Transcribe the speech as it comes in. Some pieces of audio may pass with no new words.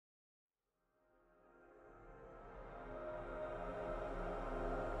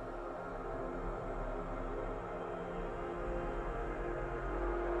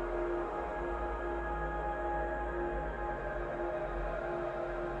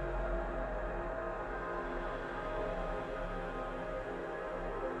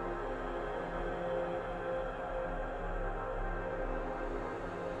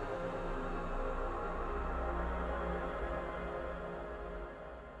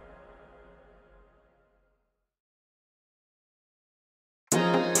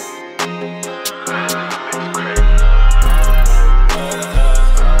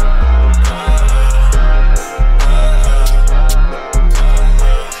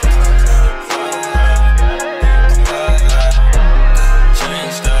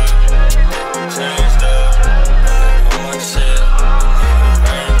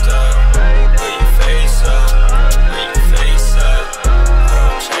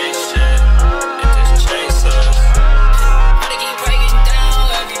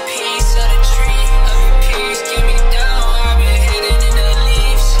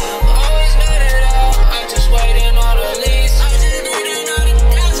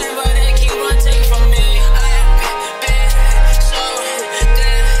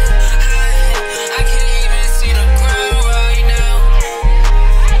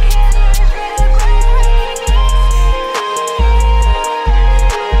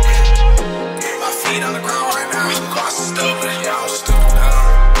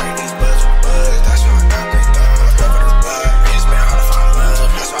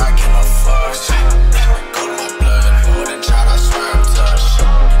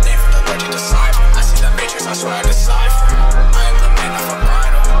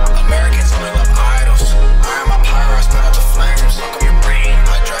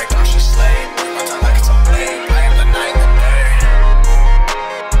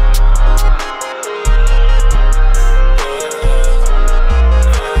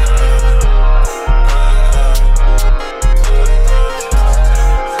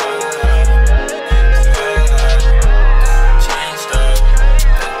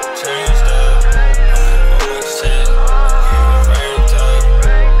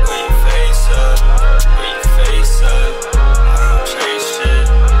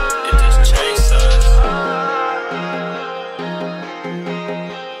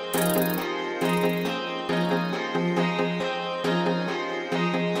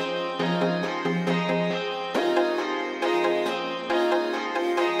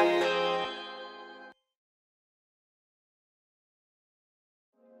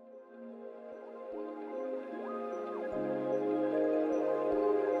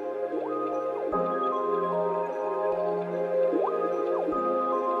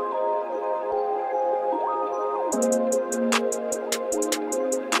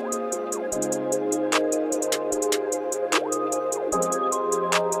I've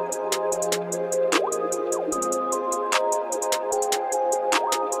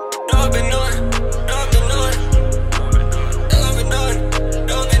been knowin', I've been knowin', I've been knowin',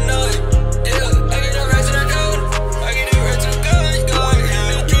 I've been knowin'. Yeah, I get the rest of the gun, I get the rest of the gun,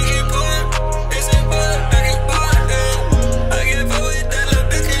 yeah. Drink keep pouring, it's a bar, I get bored, yeah. I get bored with that little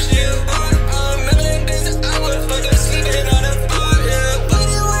bitch 'cause she a bar. A million days I was fucking sleeping on the floor, yeah. But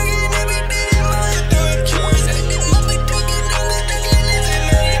you working every day in my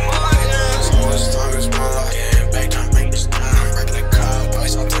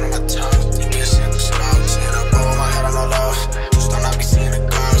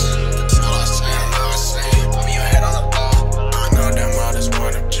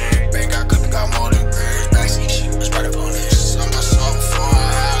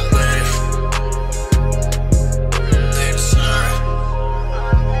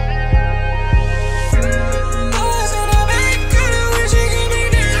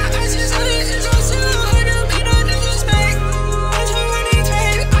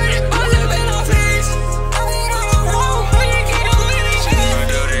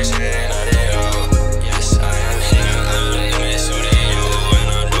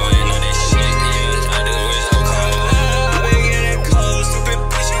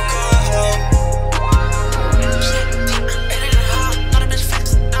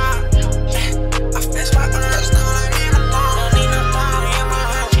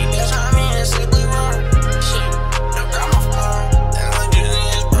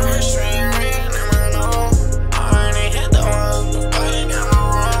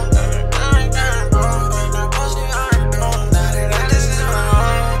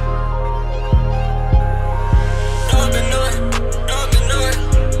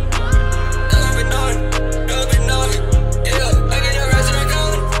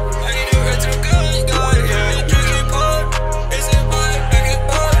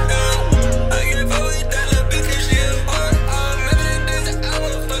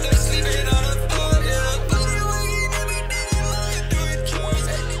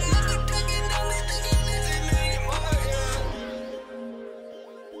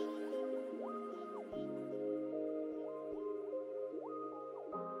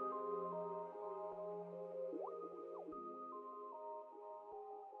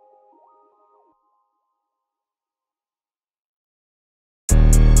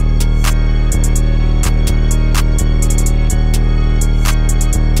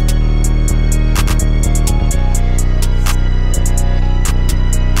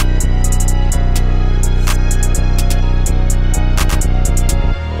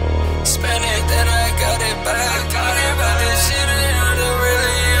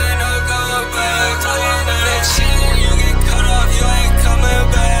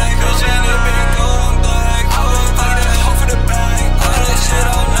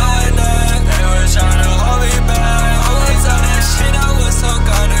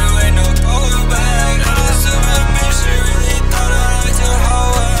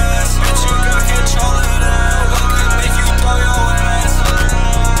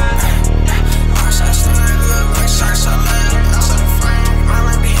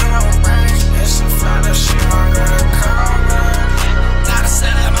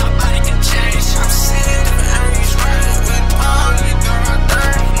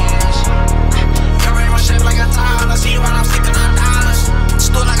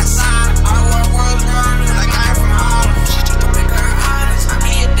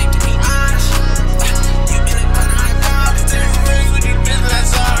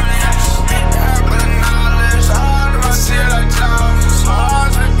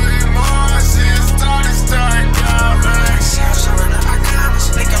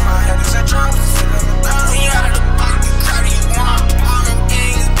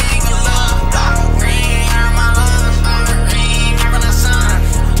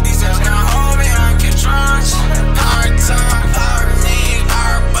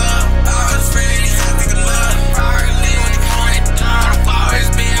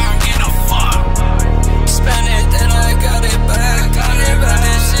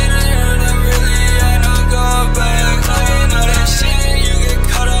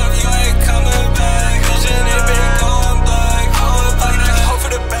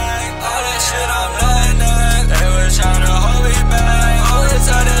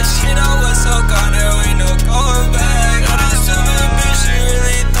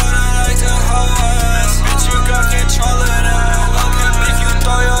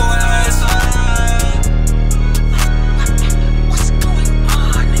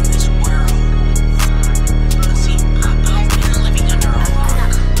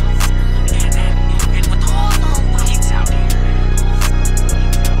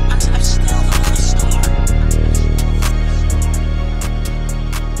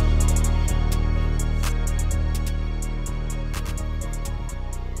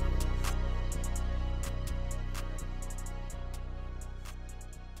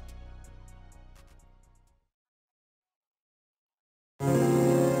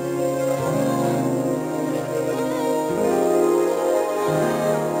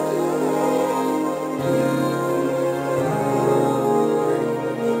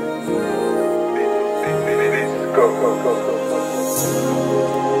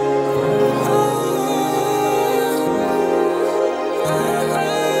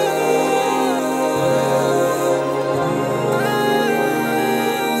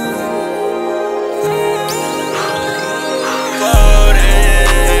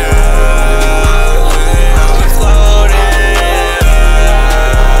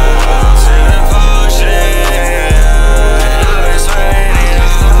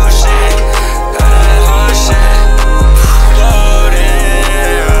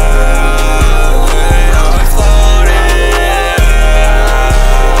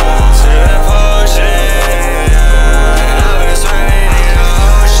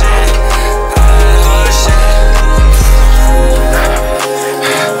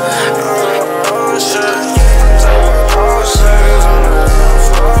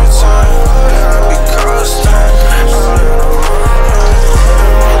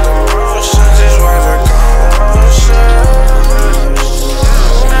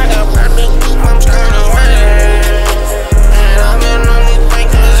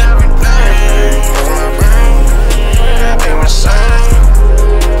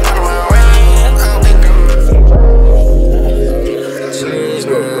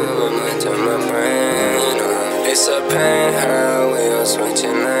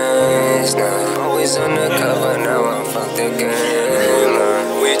always undercover, now I'm fucked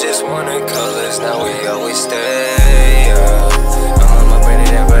again. We just wanted colors, now we always stay. I'm on my bread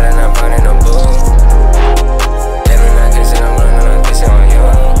and bread and I'm burning a boo. Every night kissing, I'm running, I'm kissing on you.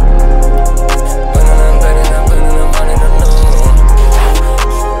 Burning, I'm burning, I'm burning, I'm burning a new.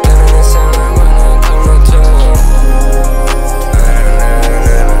 Living in sound, I'm running, come to two.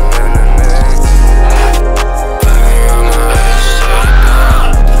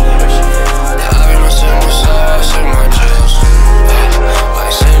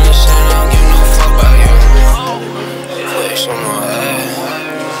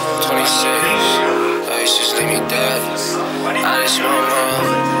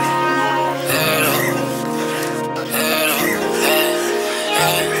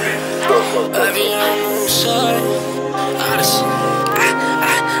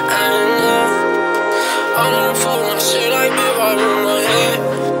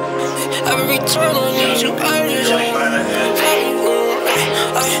 Every time I need you, I need you.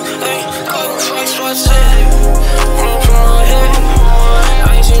 Go twice, twice, run from my head.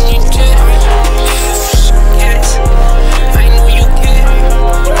 I ain't seen you dead. Yes, I know you get.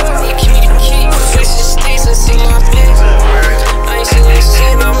 You give me the key, fix the states and see my bed. I ain't seen you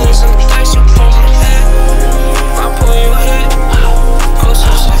say, I want some dice, you pull my head. I pull your head, go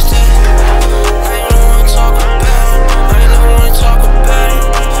so soft. I ain't no one talk about it. I ain't no one talk about it.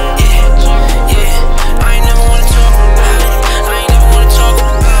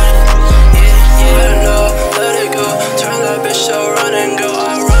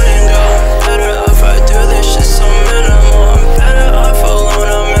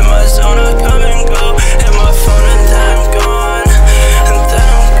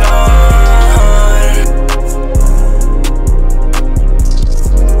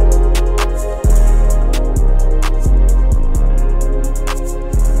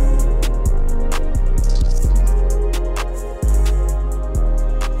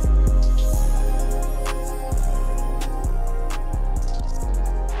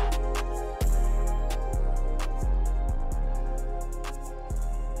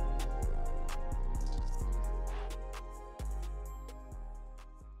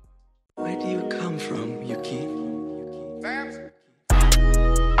 Where do you come from, Yuki?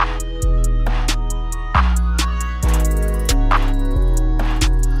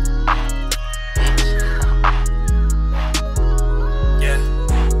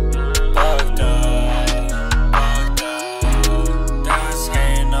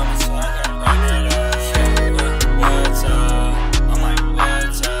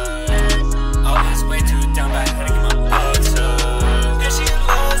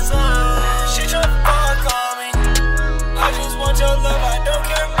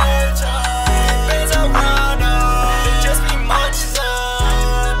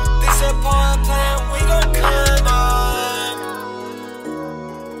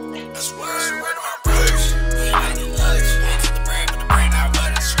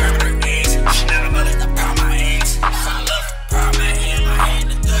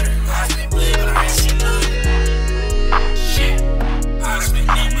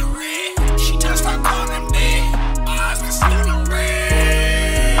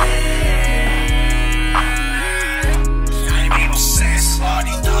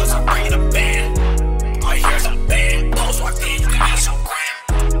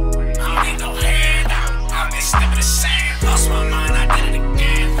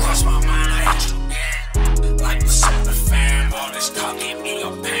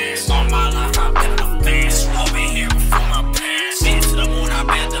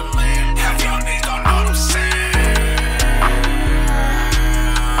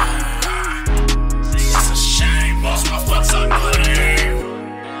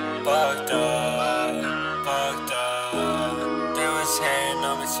 Fucked up.